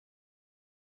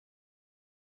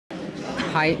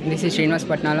Hi, this is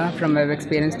Srinivas from Web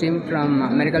Experience team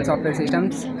from Miracle Software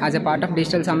Systems. As a part of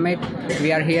Digital Summit,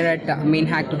 we are here at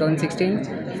MEANHack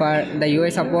 2016 for the UI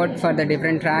support for the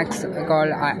different tracks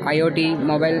called IoT,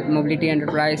 Mobile Mobility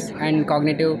Enterprise, and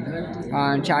Cognitive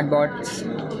Chatbots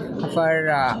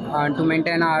to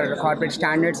maintain our corporate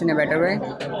standards in a better way.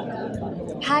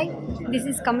 Hi, this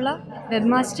is Kamala,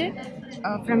 Webmaster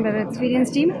from Web Experience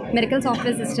team, Miracle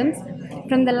Software Systems.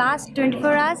 From the last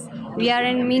 24 hours, we are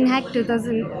in MEANHack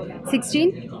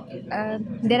 2016.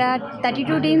 There are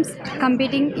 32 teams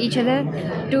competing each other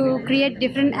to create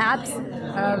different apps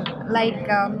like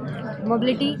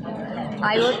mobility,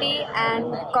 IoT,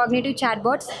 and cognitive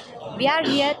chatbots. We are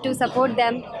here to support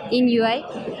them in UI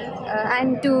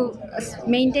and to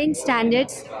maintain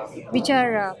standards which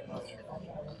are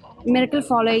Miracle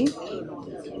following.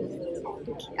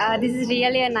 This is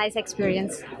really a nice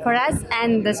experience for us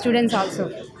and the students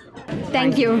also.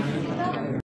 Thank you.